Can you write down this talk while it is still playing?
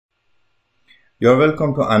You are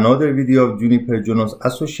welcome to another video of Juniper Junos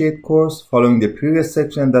Associate course. Following the previous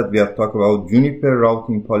section that we have talked about Juniper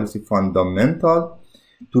routing policy fundamental.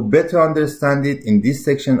 To better understand it, in this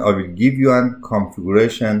section I will give you a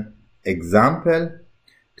configuration example.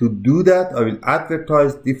 To do that, I will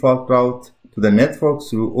advertise default route to the network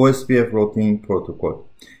through OSPF routing protocol.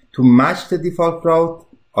 To match the default route,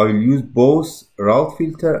 I will use both route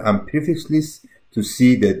filter and prefix list to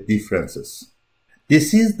see the differences.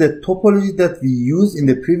 This is the topology that we used in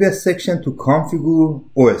the previous section to configure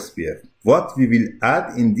OSPF. What we will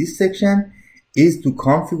add in this section is to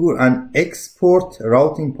configure an export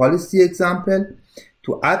routing policy example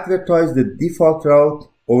to advertise the default route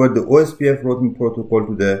over the OSPF routing protocol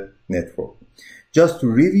to the network. Just to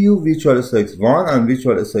review, virtual SX1 and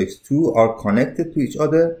virtual SX2 are connected to each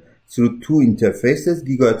other through two interfaces,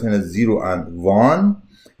 Giga Ethernet 0 and 1,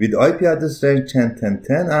 with IP address range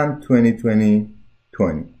 10.10.10 and 20.20.20.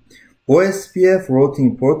 OSPF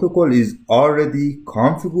routing protocol is already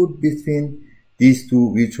configured between these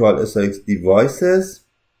two virtual SX devices,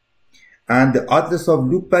 and the address of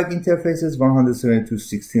loopback interfaces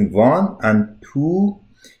 172.16.1 and 2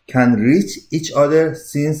 can reach each other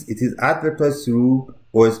since it is advertised through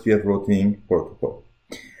OSPF routing protocol.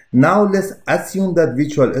 Now let's assume that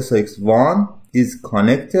virtual SX1 is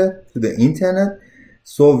connected to the internet,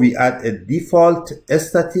 so we add a default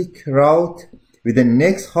static route with the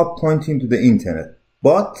next hop pointing to the internet.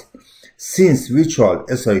 But since virtual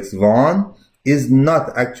SX1 is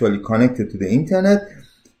not actually connected to the internet,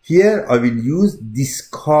 here I will use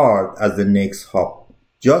discard as the next hop,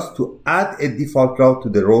 just to add a default route to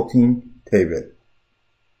the routing table.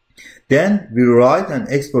 Then we write an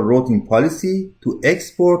export routing policy to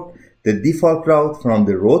export the default route from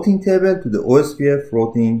the routing table to the OSPF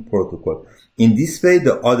routing protocol. In this way,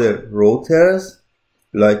 the other routers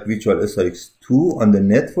like virtual SX2 on the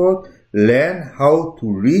network learn how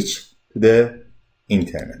to reach to the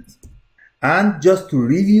internet. And just to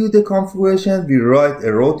review the configuration, we write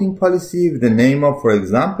a routing policy with the name of, for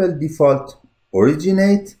example, default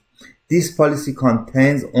originate. This policy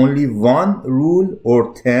contains only one rule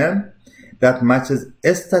or term that matches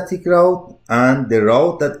a static route and the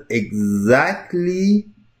route that exactly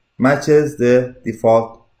matches the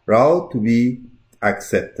default route to be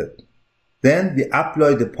accepted. Then we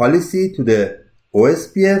apply the policy to the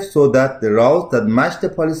OSPF so that the routes that match the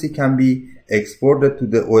policy can be exported to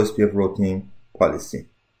the OSPF routing policy.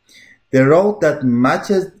 The route that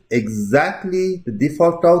matches exactly the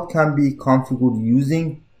default route can be configured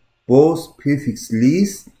using both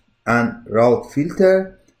prefix-list and route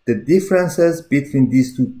filter. The differences between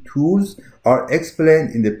these two tools are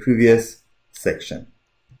explained in the previous section.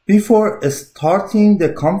 Before starting the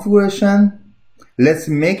configuration, let's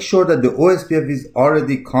make sure that the OSPF is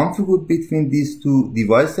already configured between these two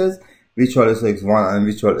devices, virtual SX1 and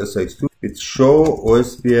virtual SX2. It shows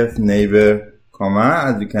OSPF neighbor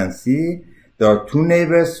command. As you can see, there are two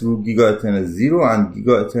neighbors through Giga Ethernet 0 and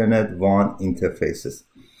Giga Ethernet 1 interfaces.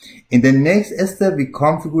 In the next step, we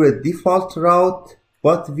configure a default route,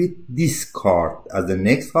 but with discard as the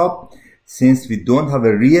next hop, since we don't have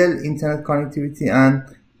a real internet connectivity and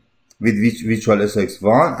with virtual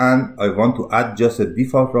SX1, and I want to add just a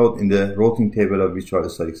default route in the routing table of virtual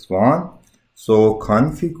SX1. So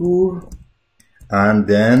configure and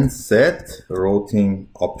then set routing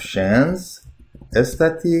options,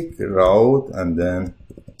 static route, and then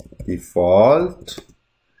default,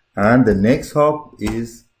 and the next hop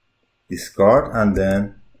is discard and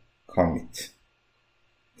then commit.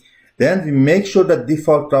 Then we make sure that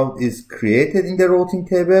default route is created in the routing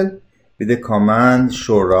table with the command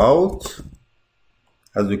show route.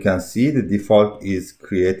 As you can see, the default is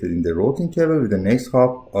created in the routing table with the next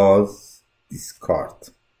hop as discard.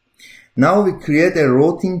 Now we create a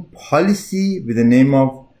routing policy with the name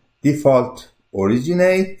of default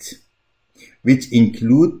originate, which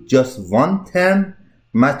include just one term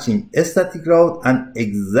matching a static route and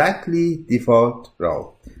exactly default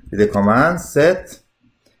route. With the command set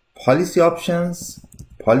policy options,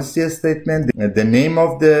 policy statement, the name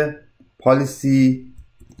of the policy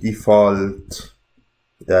default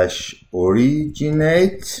dash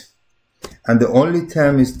originate, and the only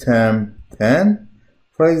term is term 10,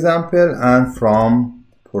 for example, and from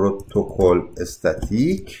protocol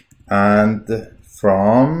static, and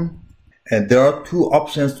from there are two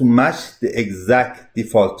options to match the exact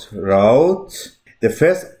default route. The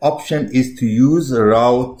first option is to use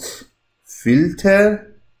route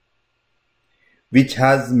filter, which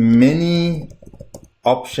has many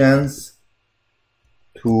options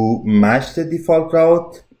to match the default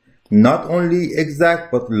route, not only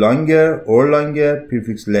exact but longer or longer,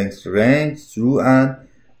 prefix length range, true, and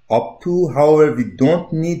up to. However, we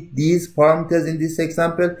don't need these parameters in this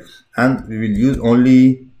example, and we will use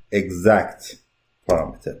only exact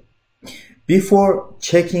parameter. Before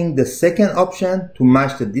checking the second option to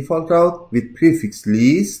match the default route with prefix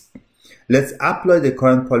list, let's apply the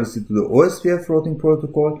current policy to the OSPF routing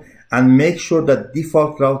protocol and make sure that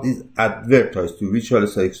default route is advertised to virtual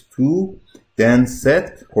SRX 2. Then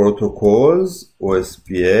set protocols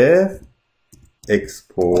OSPF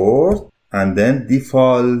export and then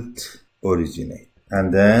default originate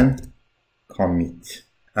and then commit.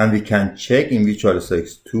 And we can check in virtual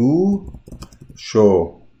SRX 2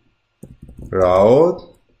 show route.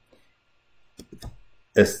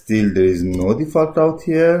 Still there is no default route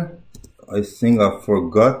here. I think I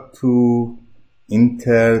forgot to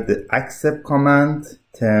enter the accept command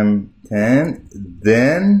temp10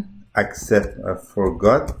 then accept. I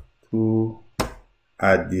forgot to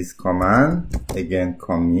add this command. Again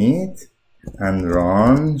commit and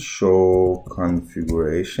run show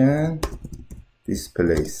configuration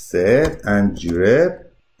display set and grep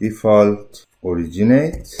default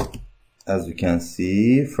originate. As you can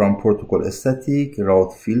see, from protocol static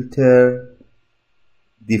route filter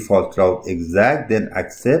default route exact, then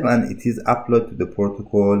accept, and it is applied to the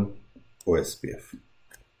protocol OSPF.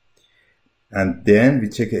 And then we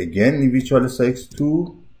check again in virtual SRX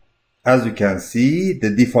 2. As you can see, the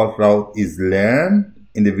default route is learned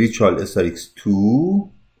in the virtual SRX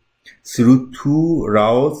 2 through two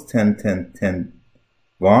routes 10 10 10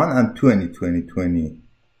 1 and 20 20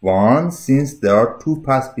 21, since there are two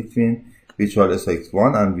paths between virtual SRX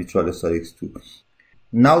 1 and virtual SRX 2.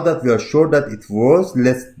 Now that we are sure that it works,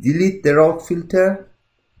 let's delete the route filter.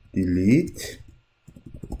 Delete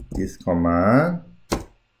this command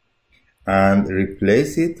and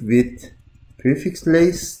replace it with prefix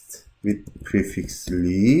list.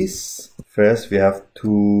 First we have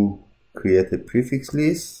to create a prefix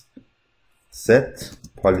list. Set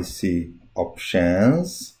policy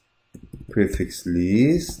options, prefix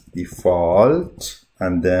list, default,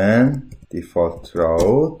 and then default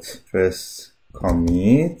route. Press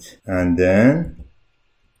commit, and then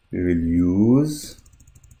we will use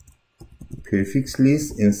prefix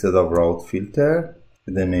list instead of route filter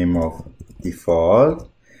with the name of default.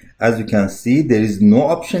 As you can see, there is no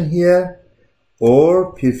option here,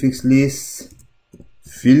 or prefix list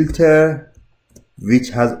filter which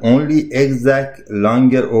has only exact,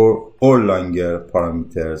 longer or longer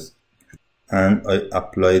parameters. And I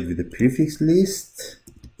apply it with the prefix list,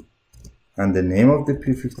 and the name of the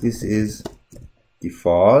prefix list is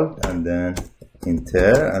default, and then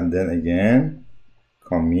enter, and then again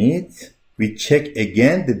commit. We check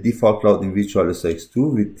again the default route in virtual SRX 2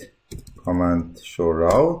 with command show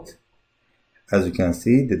route. As you can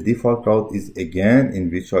see, the default route is again in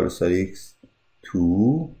virtual SRX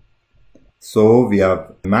 2. So we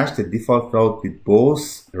have matched the default route with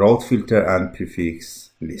both route filter and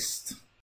prefix list.